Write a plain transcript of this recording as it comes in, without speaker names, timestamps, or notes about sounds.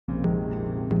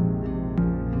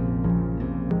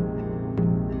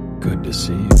Good to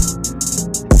see you.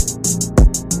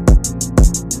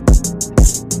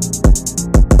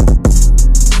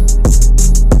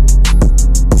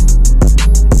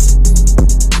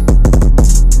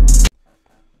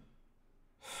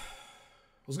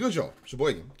 What's good, y'all? It's your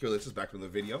boy, This is back from the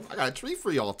video. I got a treat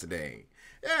for y'all today.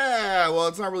 Yeah, well,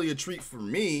 it's not really a treat for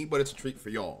me, but it's a treat for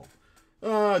y'all.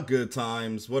 Good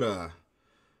Times. What a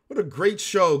great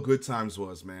show Good Times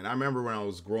was, man. I remember when I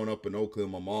was growing up in Oakland,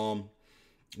 my mom,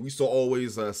 we used to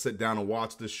always sit down and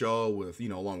watch the show with,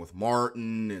 along with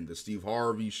Martin and the Steve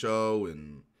Harvey show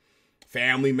and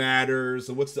Family Matters.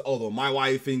 And the My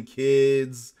Wife and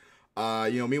Kids.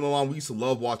 Me and my mom, we used to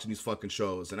love watching these fucking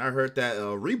shows. And I heard that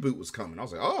reboot was coming. I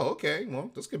was like, oh, okay, well,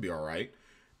 this could be all right.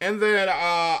 And then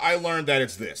I learned that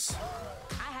it's this.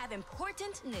 I have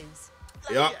important news.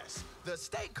 Yep. Yes, the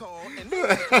state called and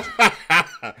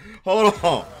Hold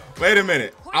on. Wait a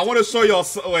minute. I want to show y'all.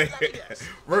 Wait.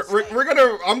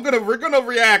 I'm gonna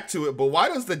react to it. But why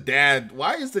is the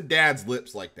dad's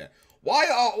lips like that?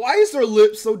 Why is their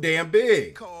lips so damn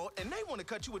big? called and they want to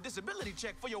cut you a disability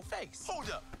check for your face. Hold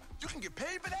up. You can get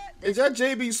paid for that? Is that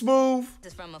JB Smooth?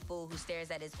 This is from a fool who stares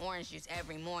at his orange juice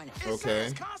every morning. It Okay.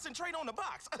 says concentrate on the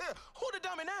box. Who the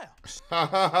dummy now? Ha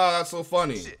ha ha, that's so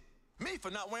funny. Shit. Me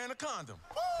for not wearing a condom.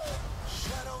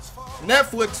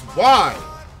 Netflix, why?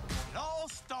 It all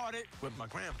started with my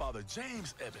grandfather,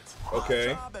 James Evans. Okay.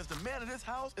 My job as the man of this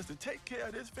house is to take care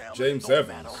of this family. James no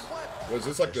Evans. matter what. Was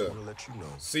this like I just a want to let you know,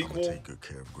 sequel? I'm take good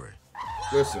care of Gray.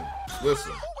 Listen. Who is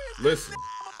this Listen.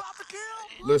 I'm about to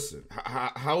kill? Listen.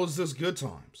 How is this Good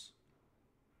Times?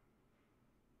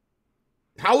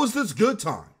 How is this Good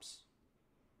Times?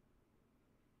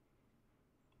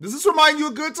 Does this remind you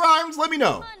of Good Times? Let me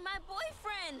know. My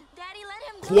boyfriend. Daddy, let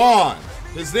him go. Quan.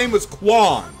 His name is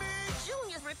Quan.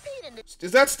 Junior's repeating it.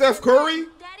 Is that Steph Curry?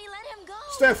 Daddy, let him go.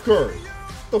 Steph Curry.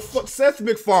 The fuck? Seth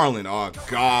MacFarlane. Oh,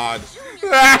 God. For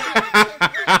the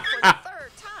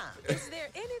third time. Is there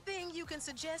anything you can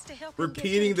suggest to help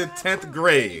Repeating the 10th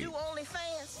grade. You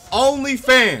OnlyFans?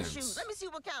 OnlyFans. Let me see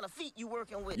what kind of feet you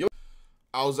working with. Yo,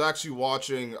 I was actually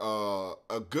watching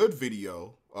a good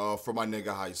video for my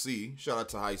nigga High C. Shout out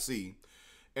to High C.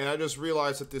 And I just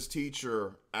realized that this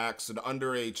teacher asked an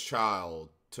underage child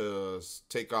to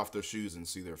take off their shoes and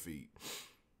see their feet.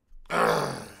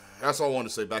 That's all I want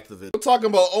to say. Back to the video. We're talking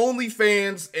about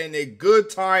OnlyFans and a Good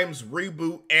Times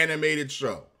reboot animated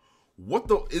show. What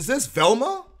the? Is this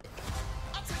Velma?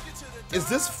 Is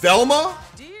this Velma?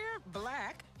 Dear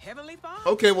Black Heavenly Father.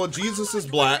 Okay, well, Jesus is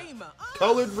black.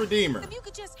 Colored Redeemer. If you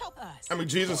could just help us. I mean,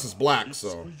 Jesus is black,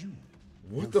 so.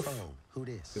 What the f? Who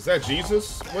this? Is that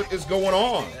Jesus? What is going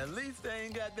on? At least they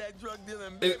ain't got that drug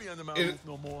dealing baby under my roof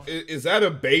no more. Is that a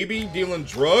baby dealing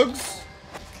drugs?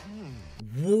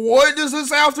 What does this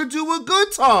have to do with Good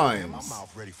My Times?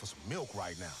 mouth ready for some milk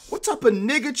right now. What type of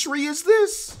niggatry is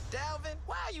this? Dalvin,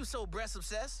 why are you so breast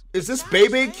obsessed? Is this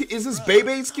Bebe? Is this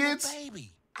Bebe's kids?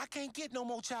 Baby, I can't get no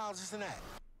more childish than that.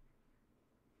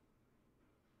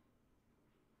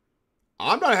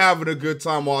 I'm not having a good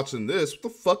time watching this. What the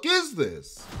fuck is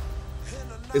this?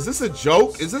 Is this a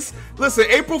joke? Is this? Listen,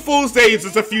 April Fool's Day is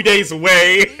just a few days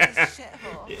away.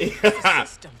 With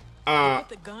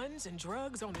the guns and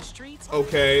drugs on the streets.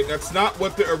 Okay, that's not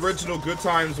what the original Good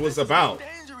Times was about.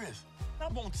 Dangerous. I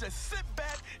won't just sit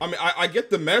back. I mean, I get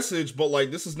the message, but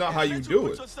like, this is not how you let do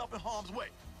put it. yourself in harm's way.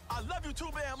 I love you too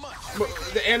very much. But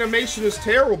the animation is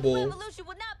terrible. Revolution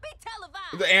would not be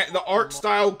televised. The art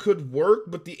style could work,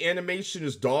 but the animation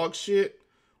is dog shit.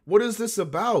 What is this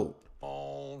about?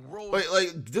 On road.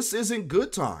 Like this isn't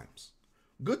Good Times.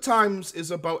 Good Times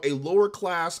is about a lower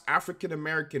class African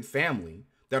American family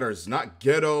that is not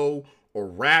ghetto or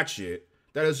ratchet,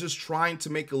 that is just trying to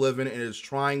make a living and is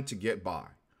trying to get by.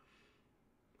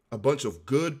 A bunch of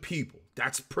good people.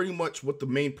 That's pretty much what the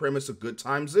main premise of Good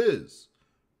Times is.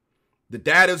 The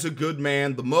dad is a good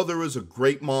man. The mother is a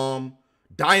great mom.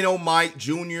 Dynamite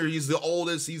Jr., he's the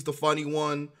oldest. He's the funny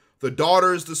one. The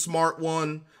daughter is the smart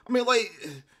one. I mean, like,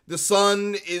 the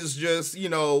son is just,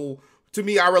 to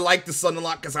me, I like the son a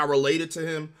lot because I related to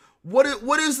him. What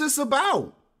is this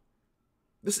about?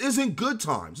 This isn't Good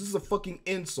Times. This is a fucking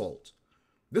insult.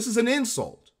 This is an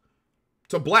insult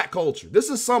to black culture. This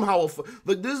is somehow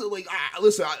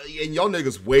listen, and y'all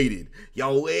niggas waited.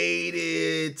 Y'all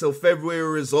waited till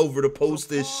February is over to post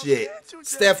this shit.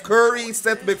 Steph Curry,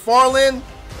 Seth MacFarlane.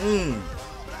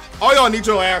 All y'all need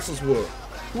your asses whooped.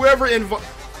 Whoever and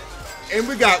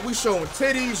we showing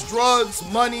titties, drugs,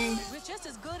 money. We're just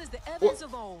as good as the Evans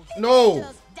of old.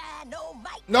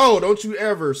 No, don't you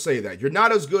ever say that. You're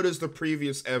not as good as the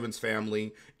previous Evans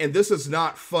family, and this is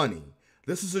not funny.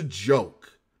 This is a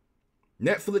joke.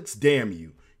 Netflix, damn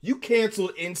you. You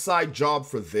canceled Inside Job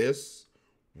for this?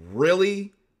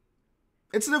 Really?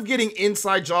 Instead of getting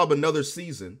Inside Job another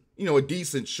season, you know, a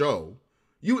decent show,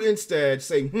 you instead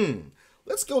say,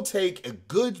 let's go take a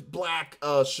good black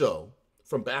show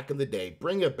from back in the day,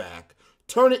 bring it back,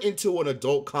 turn it into an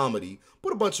adult comedy,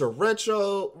 put a bunch of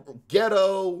retro,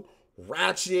 ghetto,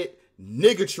 ratchet,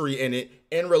 niggatry in it,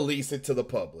 and release it to the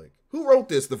public. Who wrote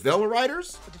this? The Velma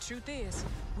writers? But the truth is,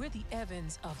 we're the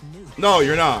Evans of new. No,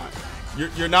 you're not.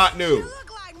 You're not new. You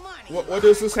look like money. What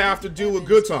does this have to do with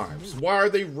Good Times? Why are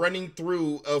they running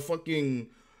through a fucking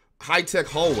high-tech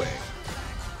hallway?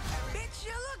 Bitch,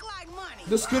 you look like money.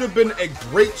 This could have been a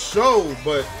great show,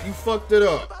 but you fucked it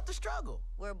up. About the struggle.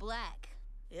 We're black.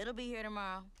 It'll be here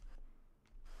tomorrow.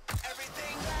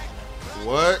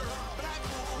 What?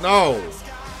 No.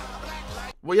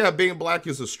 Well, yeah, being black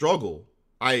is a struggle.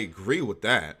 I agree with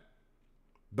that.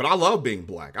 But I love being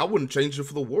black. I wouldn't change it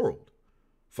for the world.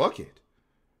 Fuck it.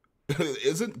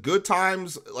 Isn't Good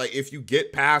Times, like, if you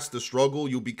get past the struggle,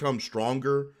 you'll become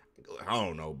stronger? I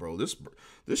don't know, bro. This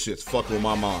shit's fucking with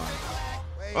my mind.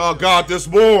 Oh, God, there's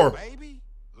more. Baby?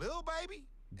 Little baby?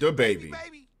 The baby.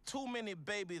 Baby? Too many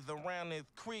babies around this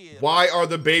crib. Why are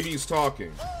the babies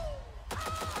talking?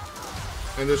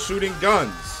 And they're shooting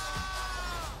guns.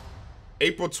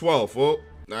 April 12th. Well,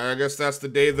 I guess that's the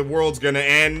day the world's gonna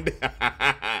end.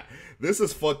 This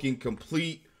is fucking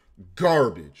complete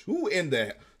garbage. Who in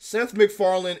the Seth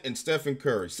MacFarlane and Stephen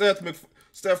Curry?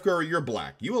 Steph Curry, you're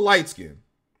black. You a light skin.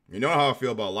 You know how I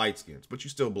feel about light skins, but you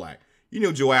still black. You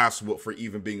need your ass whooped for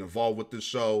even being involved with this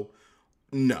show.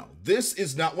 No, this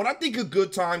is not. When I think of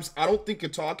Good Times, I don't think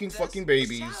of talking fucking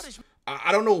babies.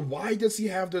 I don't know, why does he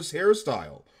have this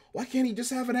hairstyle? Why can't he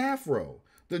just have an afro?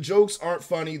 The jokes aren't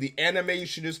funny. The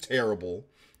animation is terrible.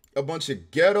 A bunch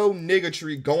of ghetto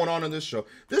niggatry going on in this show.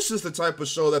 This is the type of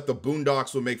show that the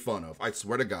Boondocks would make fun of. I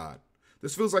swear to God.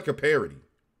 This feels like a parody.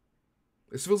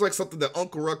 This feels like something that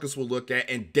Uncle Ruckus will look at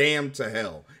and damn to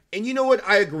hell. And you know what?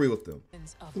 I agree with them.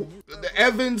 The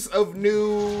Evans of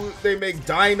New, they make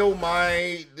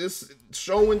Dynamite, this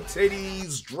showing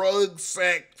titties, drugs,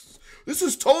 sex. This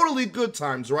is totally Good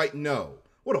Times, right? No.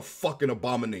 What a fucking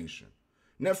abomination.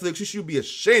 Netflix, you should be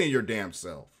ashamed of your damn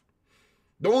self.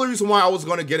 The only reason why I was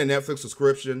going to get a Netflix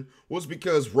subscription was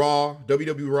because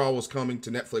WWE Raw was coming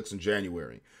to Netflix in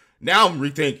January. Now I'm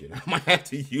rethinking. I might have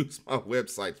to use my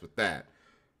websites with that.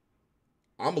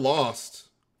 I'm lost.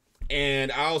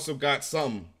 And I also got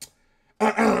some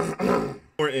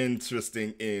more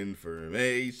interesting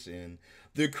information.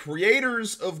 The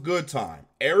creators of Good Time,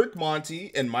 Eric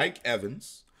Monty and Mike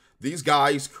Evans, these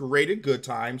guys created Good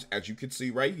Times, as you can see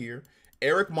right here.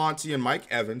 Eric Monty and Mike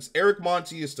Evans. Eric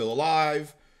Monty is still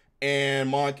alive, and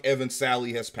Mike Evans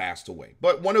sadly has passed away.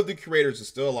 But one of the creators is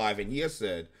still alive, and he has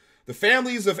said, the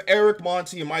families of Eric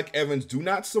Monty and Mike Evans do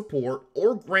not support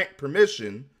or grant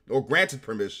permission, or granted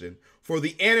permission, for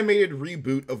the animated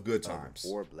reboot of Good Times.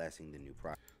 Or blessing the new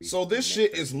product. So this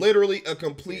shit is literally a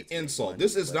complete insult.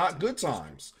 This is not Good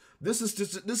Times. This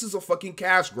is a fucking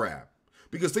cash grab.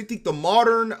 Because they think the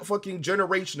modern fucking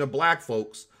generation of black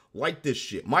folks like this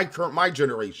shit. My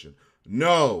generation.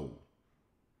 No.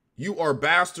 You are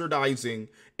bastardizing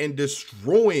and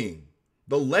destroying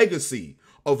the legacy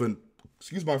of an,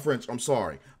 excuse my French, I'm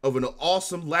sorry, of an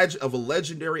awesome of a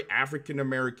legendary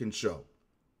African-American show.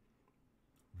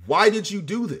 Why did you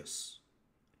do this?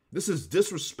 This is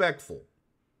disrespectful.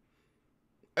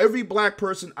 Every black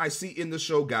person I see in the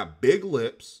show got big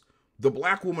lips. The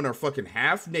black women are fucking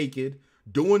half naked,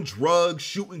 doing drugs,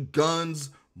 shooting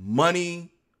guns,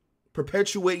 money,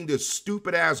 perpetuating this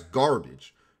stupid ass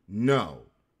garbage. No.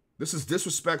 This is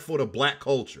disrespectful to black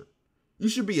culture. You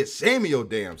should be ashamed of your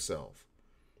damn self.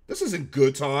 This isn't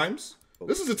Good Times.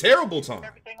 This is a terrible time.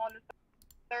 Everything on the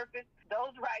surface,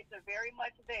 those rights are very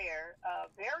much there,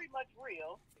 very much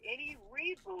real. Any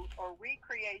reboot or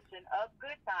recreation of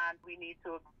Good Times, we need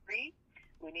to agree.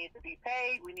 We need to be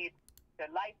paid. We need to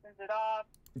license it off.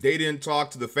 They didn't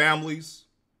talk to the families.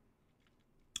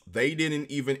 They didn't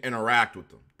even interact with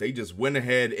them. They just went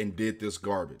ahead and did this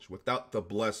garbage without the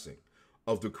blessing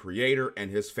of the creator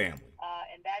and his family.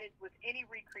 And that is with any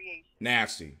recreation.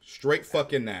 Nasty. Straight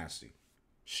fucking nasty.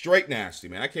 Straight nasty,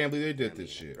 man. I can't believe they did this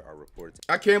shit.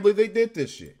 I can't believe they did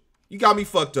this shit. You got me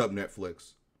fucked up,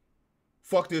 Netflix.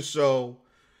 Fuck this show.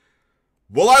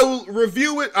 Will I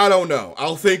review it? I don't know.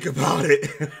 I'll think about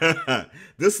it.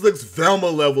 This looks Velma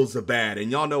levels of bad,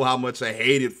 and y'all know how much I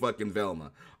hated fucking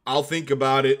Velma. I'll think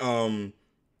about it. I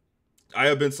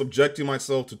have been subjecting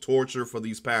myself to torture for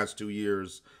these past 2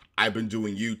 years. I've been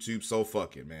doing YouTube, so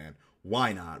fuck it, man.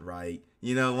 Why not, right?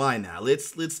 You know, why not?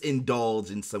 Let's indulge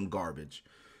in some garbage.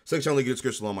 Section link in the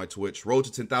description on my Twitch. Road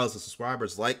to 10,000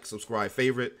 subscribers. Like, subscribe,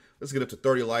 favorite. Let's get up to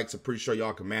 30 likes. I'm pretty sure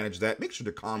y'all can manage that. Make sure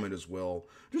to comment as well.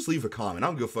 Just leave a comment. I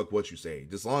don't give a fuck what you say.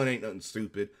 Just long as it ain't nothing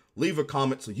stupid. Leave a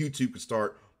comment so YouTube can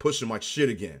start pushing my shit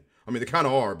again. I mean, they kind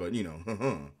of are, but you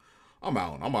know, I'm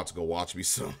out. I'm about to go watch me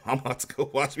some. I'm about to go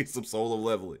watch me some solo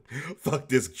leveling. Fuck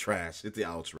this trash. It's the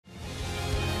outro.